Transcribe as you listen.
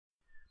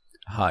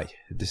Hi,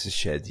 this is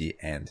Shadi,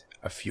 and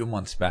a few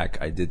months back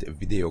I did a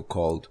video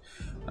called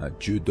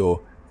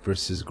Judo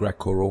versus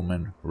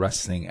Greco-Roman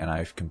wrestling, and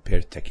I've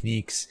compared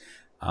techniques,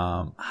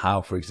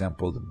 how, for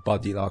example, the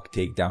body lock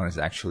takedown is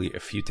actually a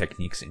few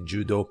techniques in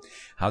Judo,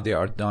 how they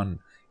are done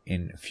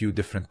in a few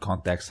different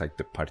contexts like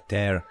the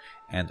parterre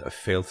and a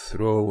failed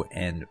throw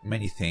and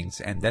many things.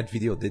 And that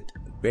video did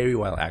very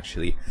well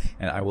actually,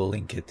 and I will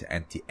link it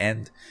at the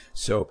end.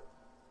 So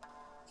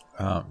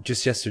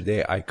just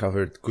yesterday I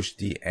covered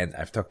Kushti, and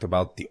I've talked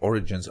about the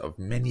origins of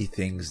many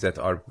things that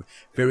are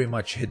very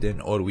much hidden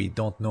or we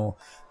don't know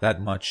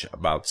that much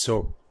about.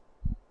 So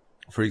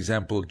for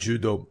example,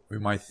 Judo, we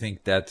might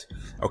think that,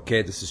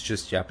 okay, this is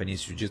just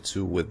Japanese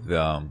Jiu-Jitsu with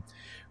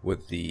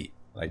the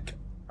like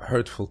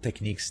hurtful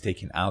techniques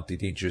taken out, the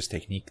dangerous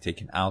technique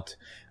taken out,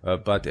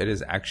 but it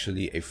is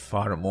actually a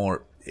far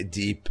more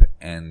deep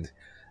and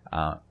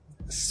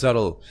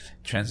subtle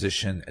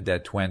transition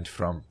that went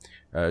from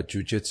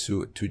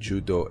Jiu-Jitsu to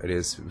Judo. It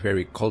is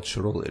very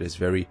cultural, it is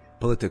very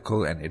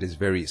political, and it is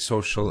very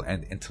social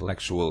and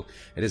intellectual.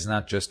 It is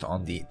not just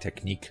on the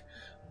technique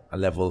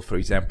level. For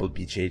example,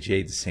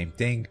 BJJ, the same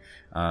thing.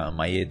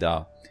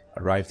 Maeda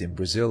arrived in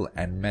Brazil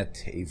and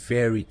met a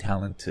very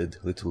talented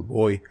little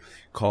boy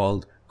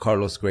called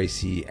Carlos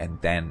Gracie, and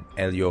then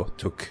Elio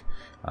took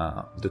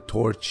the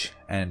torch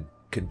and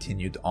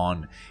continued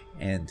on,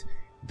 and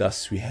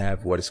thus we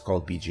have what is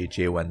called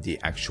BJJ, when the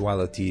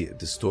actuality,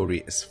 the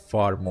story is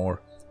far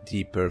more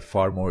deeper,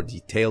 far more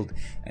detailed,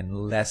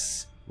 and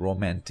less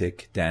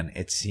romantic than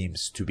it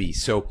seems to be.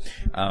 So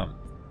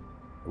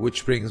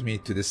which brings me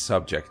to this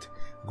subject,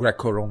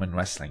 Greco-Roman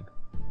wrestling.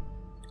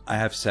 I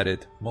have said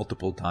it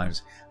multiple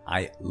times,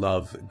 I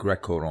love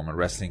Greco-Roman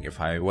wrestling.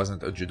 If I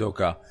wasn't a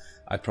judoka,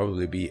 I'd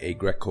probably be a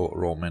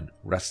Greco-Roman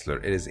wrestler.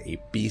 It is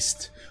a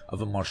beast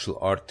of a martial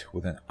art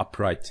with an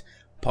upright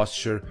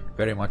posture,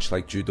 very much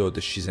like Judo, the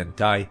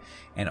Shizentai,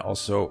 and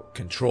also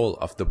control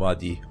of the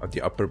body, of the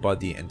upper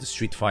body in the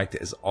street fight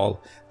is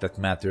all that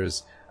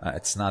matters.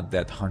 It's not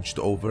that hunched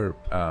over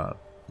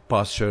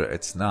posture,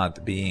 it's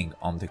not being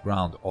on the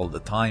ground all the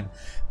time,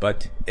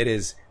 but it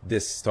is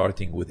this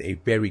starting with a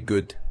very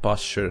good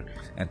posture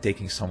and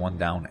taking someone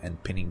down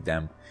and pinning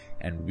them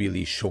and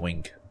really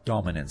showing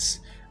dominance.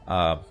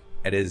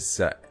 It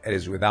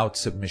is without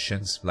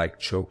submissions like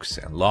chokes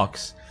and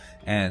locks,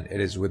 and it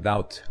is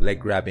without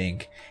leg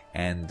grabbing,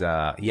 and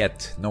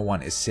yet no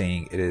one is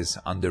saying it is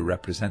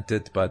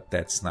underrepresented, but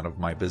that's none of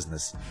my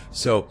business.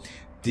 So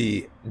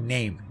the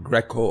name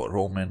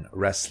Greco-Roman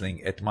wrestling,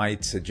 it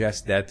might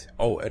suggest that,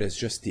 oh, it is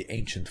just the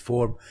ancient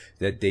form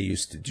that they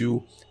used to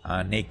do,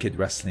 naked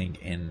wrestling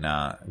in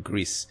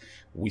Greece.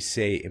 We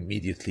say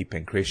immediately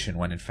pancration,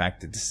 when in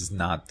fact this is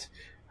not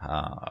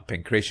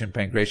pancration.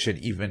 Pancration,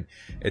 even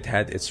it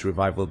had its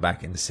revival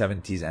back in the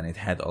 70s, and it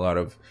had a lot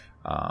of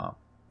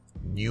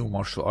new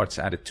martial arts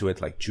added to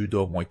it, like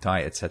Judo, Muay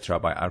Thai, etc.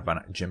 by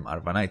Jim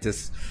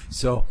Arvanitis.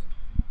 So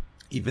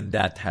even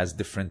that has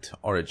different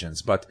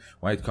origins. But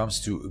when it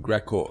comes to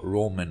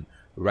Greco-Roman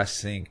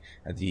wrestling,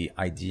 the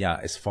idea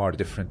is far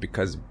different,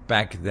 because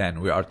back then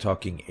we are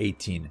talking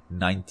 18th,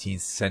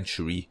 19th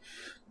century,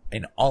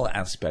 in all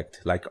aspects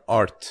like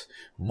art,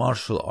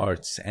 martial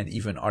arts, and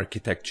even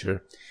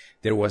architecture.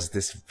 There was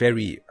this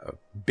very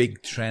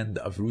big trend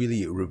of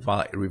really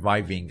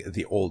reviving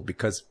the old,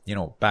 because, you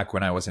know, back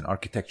when I was in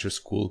architecture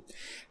school,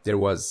 there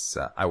was,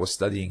 I was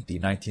studying the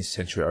 19th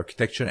century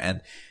architecture,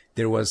 and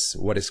there was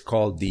what is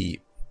called the,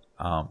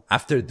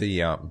 after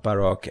the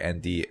Baroque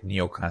and the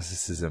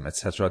Neoclassicism,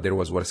 etc., there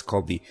was what is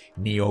called the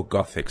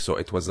Neo-Gothic. So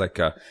it was like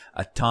a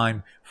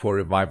time for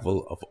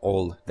revival of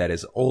all that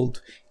is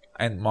old,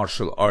 and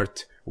martial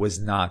art was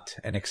not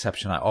an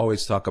exception. I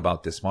always talk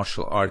about this.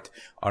 Martial art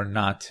are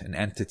not an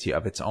entity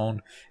of its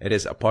own. It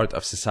is a part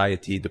of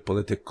society, the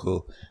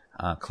political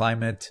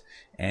climate,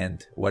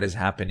 and what is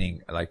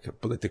happening, like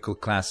political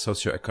class,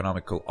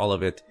 socio-economical, all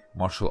of it.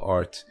 Martial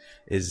art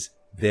is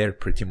there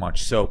pretty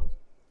much. So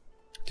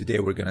today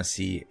we're gonna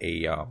see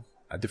a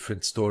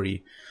different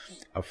story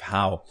of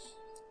how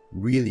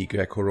really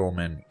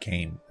Greco-Roman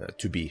came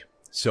to be.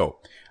 So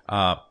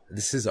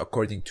this is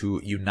according to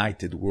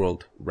United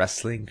World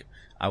Wrestling.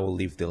 I will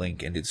leave the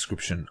link in the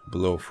description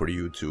below for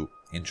you to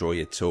enjoy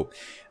it. So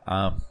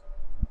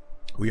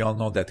we all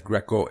know that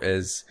Greco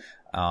is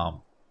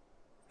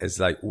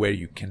like where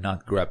you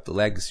cannot grab the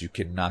legs, you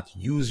cannot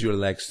use your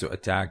legs to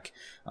attack.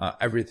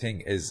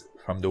 Everything is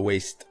from the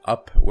waist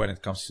up when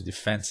it comes to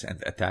defense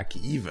and attack.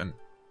 Even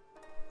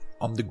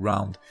on the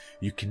ground,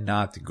 you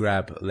cannot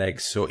grab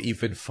legs. So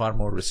even far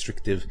more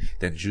restrictive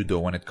than Judo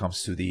when it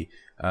comes to the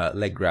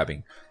leg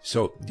grabbing.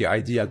 So the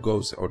idea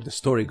goes, or the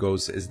story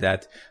goes, is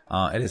that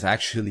it is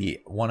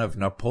actually one of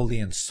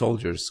Napoleon's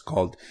soldiers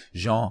called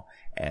Jean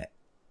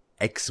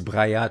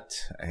Exbrayat.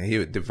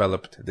 He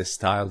developed this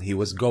style. He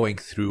was going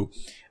through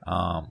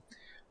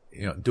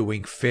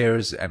doing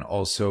fairs and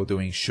also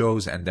doing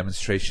shows and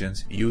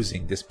demonstrations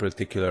using this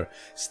particular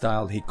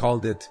style. He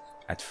called it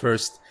at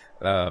first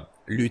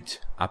lutte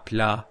à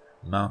plat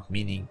main,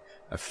 meaning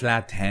a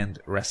flat hand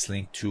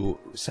wrestling, to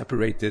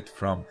separate it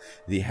from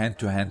the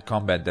hand-to-hand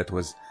combat that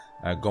was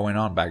going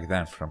on back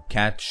then, from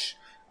catch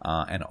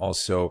and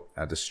also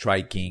the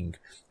striking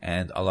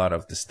and a lot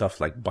of the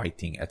stuff like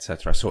biting,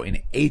 etc. So in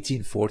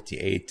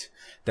 1848,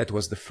 that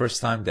was the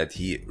first time that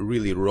he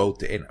really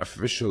wrote an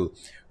official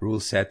rule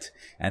set,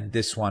 and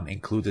this one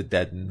included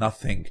that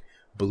nothing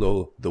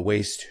below the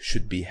waist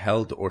should be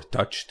held or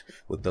touched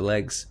with the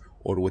legs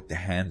or with the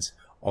hands.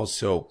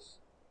 Also,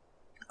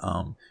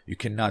 you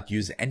cannot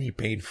use any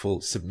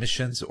painful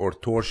submissions or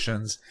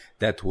torsions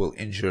that will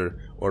injure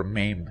or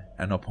maim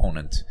an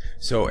opponent.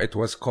 So it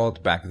was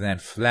called back then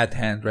flat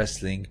hand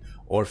wrestling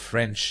or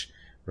French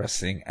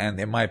wrestling, and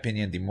in my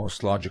opinion the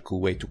most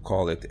logical way to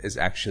call it is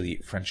actually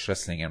French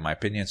wrestling, in my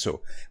opinion.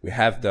 So we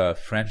have the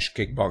French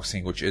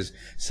kickboxing, which is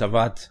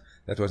savate,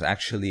 that was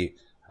actually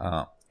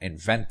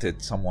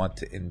invented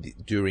somewhat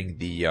during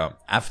the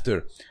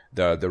after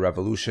the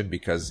revolution,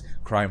 because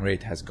crime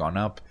rate has gone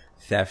up,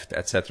 theft,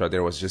 etc.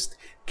 There was just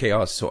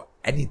chaos. So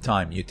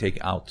anytime you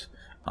take out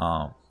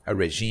a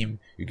regime,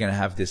 you're gonna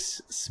have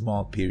this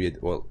small period,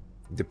 well,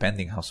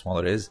 depending how small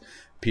it is,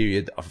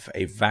 period of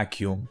a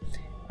vacuum,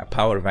 a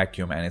power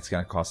vacuum, and it's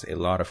gonna cause a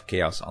lot of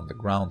chaos on the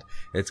ground.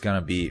 It's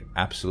gonna be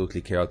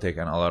absolutely chaotic,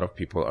 and a lot of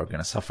people are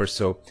gonna suffer.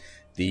 So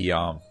the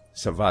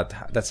savate,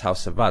 that's how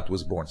savate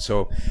was born.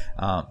 So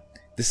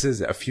this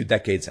is a few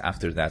decades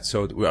after that.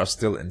 So we are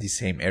still in the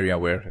same area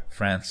where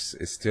France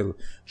is still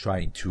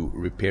trying to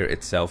repair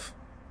itself.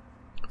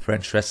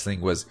 French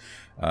wrestling was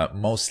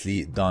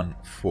mostly done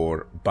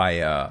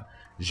by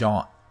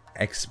Jean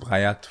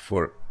Exbrayat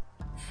for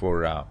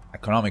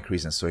economic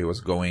reasons. So he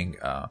was going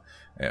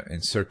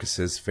in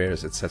circuses,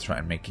 fairs, etc.,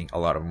 and making a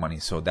lot of money.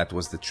 So that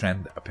was the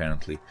trend,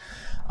 apparently.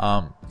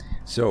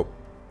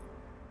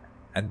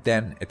 And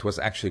then it was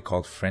actually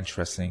called French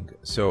wrestling.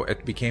 So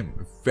it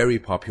became very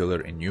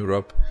popular in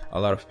Europe. A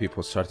lot of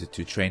people started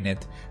to train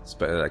it,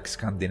 like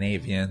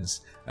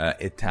Scandinavians,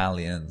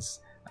 Italians,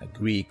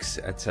 Greeks,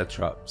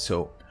 etc.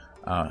 So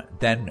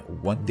then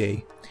one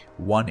day,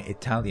 one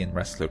Italian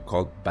wrestler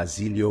called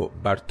Basilio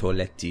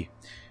Bartoletti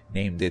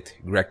named it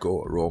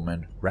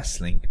Greco-Roman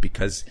wrestling,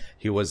 because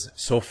he was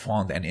so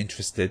fond and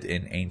interested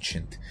in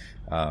ancient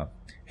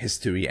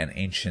history and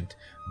ancient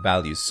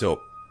values.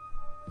 So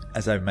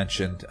as I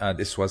mentioned,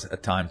 this was a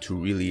time to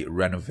really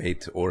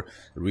renovate or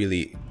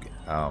really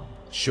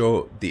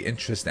show the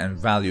interest and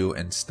value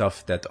in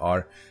stuff that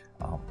are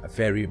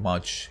very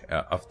much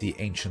of the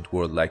ancient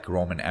world, like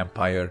Roman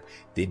Empire,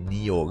 the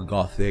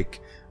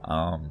Neo-Gothic.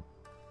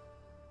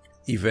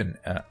 Even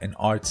in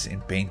arts,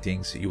 in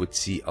paintings, you would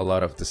see a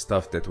lot of the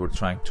stuff that we're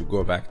trying to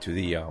go back to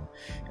the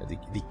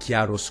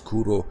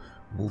chiaroscuro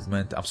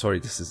movement. I'm sorry,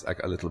 this is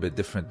like a little bit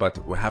different,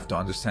 but we have to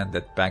understand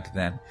that back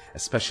then,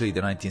 especially the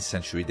 19th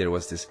century, there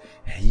was this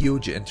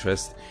huge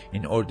interest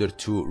in order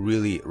to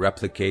really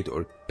replicate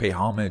or pay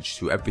homage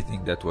to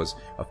everything that was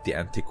of the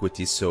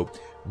antiquity. So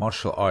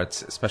martial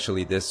arts,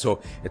 especially this. So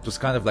it was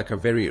kind of like a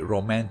very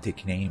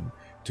romantic name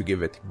to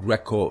give it,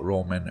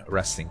 Greco-Roman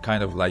wrestling,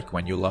 kind of like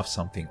when you love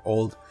something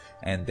old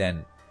and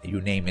then you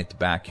name it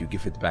back, you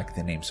give it back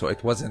the name. So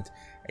it wasn't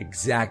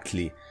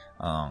exactly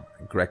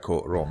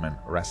Greco-Roman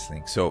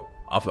wrestling. So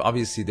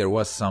obviously there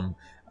was some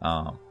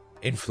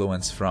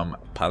influence from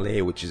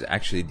Palais, which is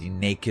actually the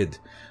naked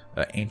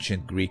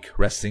ancient Greek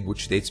wrestling,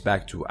 which dates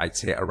back to, I'd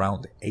say,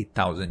 around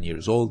 8,000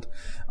 years old.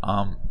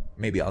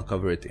 Maybe I'll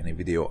cover it in a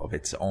video of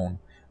its own.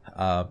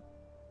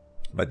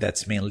 But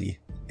that's mainly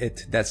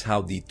it. That's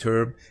how the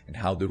term and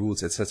how the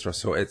rules, etc.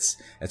 So it's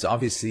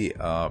obviously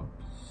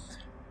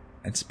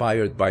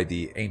inspired by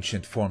the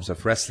ancient forms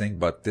of wrestling,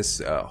 but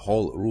this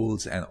whole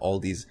rules and all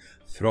these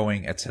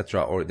throwing,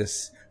 etc., or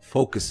this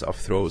focus of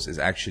throws is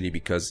actually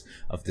because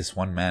of this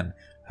one man,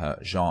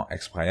 Jean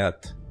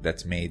Exbrayat,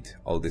 that made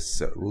all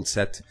this rule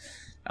set,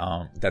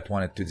 that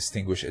wanted to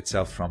distinguish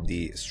itself from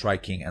the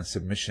striking and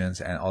submissions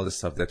and all the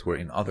stuff that were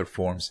in other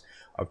forms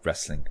of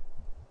wrestling.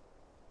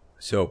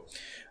 So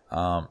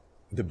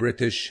the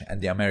British and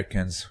the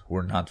Americans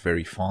were not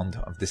very fond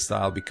of this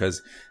style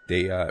because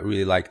they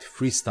really liked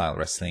freestyle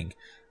wrestling.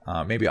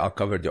 Maybe I'll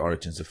cover the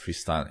origins of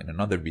freestyle in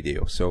another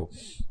video. So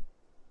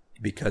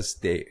because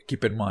they,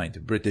 keep in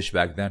mind, British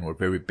back then were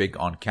very big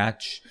on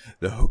catch,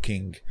 the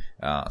hooking,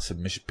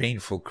 submission,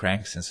 painful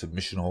cranks and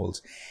submission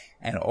holds,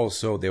 and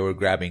also they were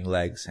grabbing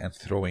legs and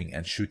throwing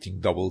and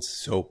shooting doubles.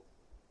 So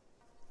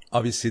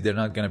obviously they're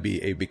not going to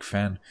be a big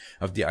fan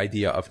of the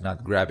idea of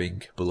not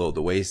grabbing below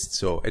the waist.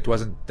 So it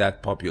wasn't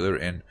that popular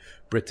in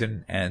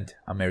Britain and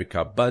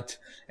America, but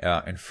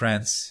in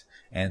France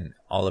and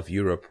all of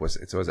Europe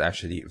it was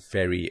actually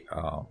very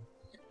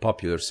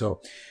popular.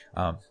 So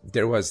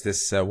there was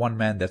this one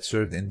man that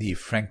served in the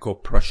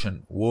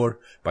Franco-Prussian War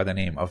by the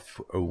name of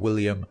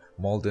William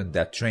Malden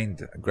that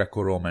trained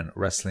Greco-Roman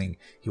wrestling.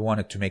 He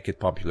wanted to make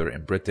it popular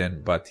in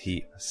Britain, but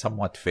he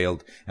somewhat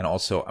failed, and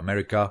also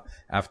America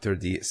after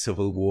the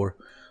Civil War.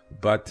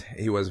 But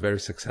he was very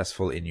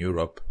successful in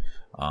Europe,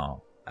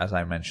 as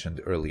I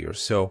mentioned earlier.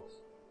 So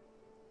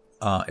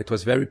it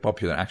was very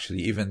popular,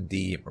 actually. Even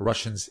the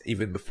Russians,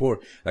 even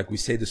before, like we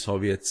say, the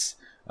Soviets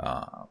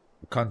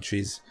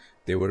countries,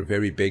 they were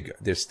very big.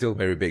 They're still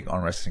very big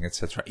on wrestling,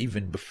 etc.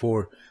 Even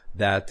before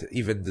that,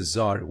 even the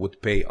Tsar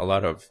would pay a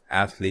lot of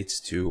athletes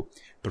to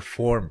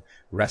perform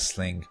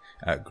wrestling,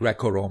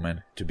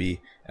 Greco-Roman to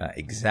be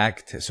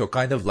exact. So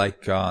kind of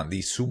like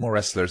the sumo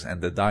wrestlers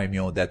and the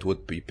daimyo that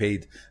would be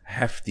paid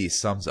hefty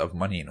sums of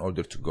money in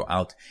order to go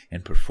out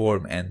and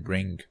perform and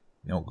bring,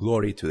 you know,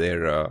 glory to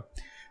their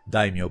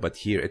daimyo. But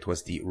here it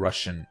was the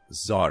Russian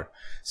Tsar.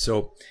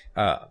 So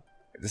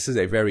this is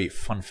a very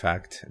fun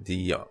fact.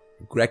 The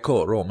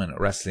Greco-Roman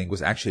wrestling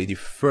was actually the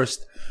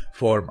first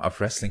form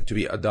of wrestling to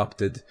be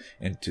adopted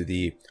into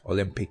the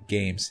Olympic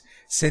Games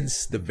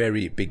since the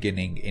very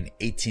beginning. In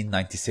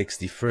 1896,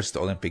 the first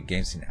Olympic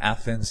Games in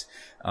Athens,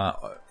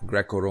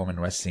 Greco-Roman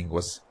wrestling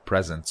was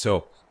present.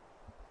 So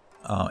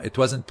it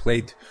wasn't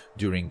played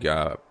during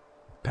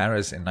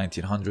Paris in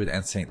 1900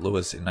 and St.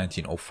 Louis in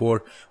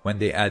 1904 when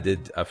they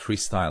added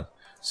freestyle.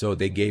 So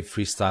they gave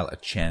freestyle a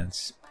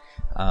chance.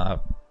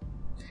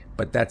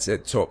 But that's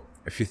it. So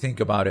if you think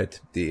about it,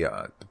 the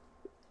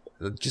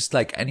just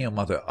like any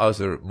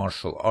other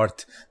martial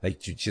art,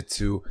 like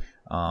jiu-jitsu,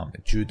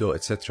 judo,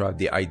 etc.,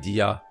 the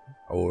idea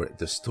or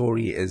the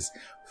story is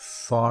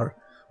far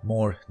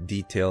more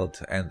detailed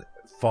and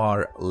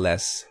far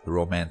less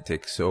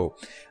romantic. So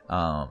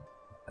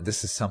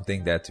this is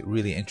something that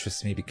really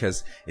interests me,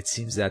 because it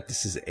seems that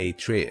this is a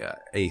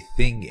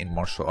thing in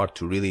martial art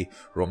to really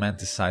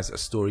romanticize a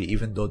story,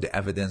 even though the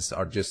evidence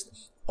are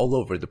just all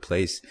over the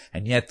place,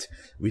 and yet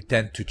we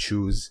tend to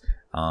choose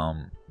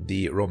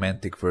the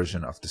romantic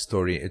version of the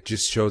story. It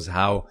just shows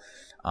how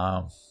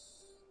I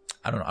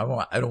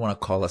don't want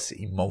to call us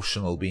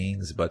emotional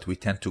beings, but we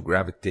tend to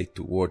gravitate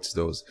towards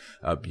those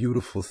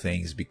beautiful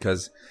things,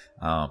 because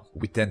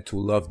we tend to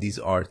love these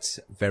arts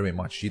very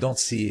much. You don't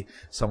see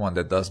someone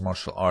that does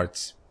martial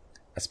arts,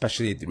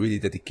 especially really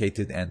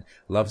dedicated and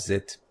loves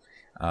it,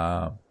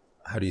 how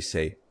do you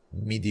say,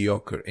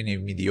 mediocre, in a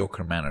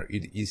mediocre manner.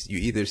 You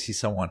either see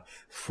someone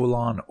full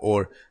on,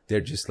 or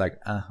they're just like,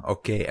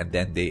 okay, and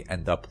then they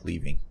end up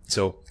leaving.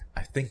 So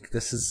I think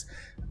this is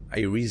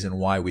a reason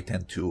why we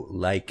tend to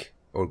like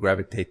or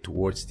gravitate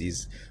towards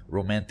these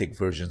romantic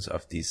versions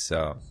of these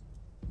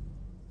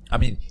I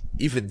mean,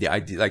 even the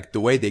idea, like the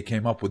way they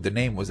came up with the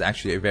name was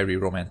actually a very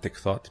romantic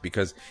thought,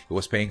 because it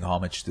was paying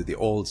homage to the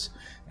olds.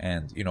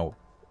 And you know,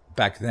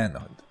 back then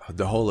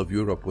the whole of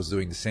Europe was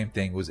doing the same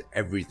thing with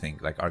everything,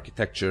 like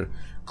architecture,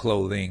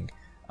 clothing,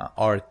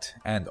 art,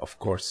 and of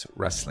course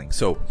wrestling.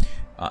 So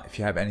if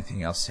you have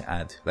anything else to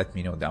add, let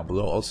me know down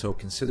below. Also,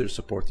 consider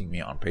supporting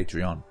me on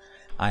Patreon.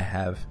 I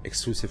have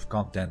exclusive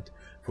content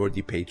for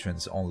the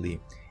patrons only,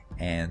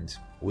 and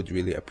would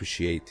really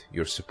appreciate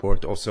your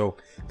support. Also,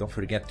 don't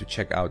forget to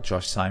check out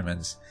Josh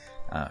Simon's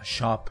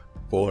shop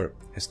for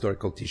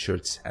historical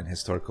t-shirts and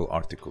historical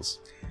articles.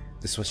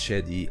 This was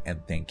Shadi,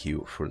 and thank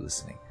you for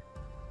listening.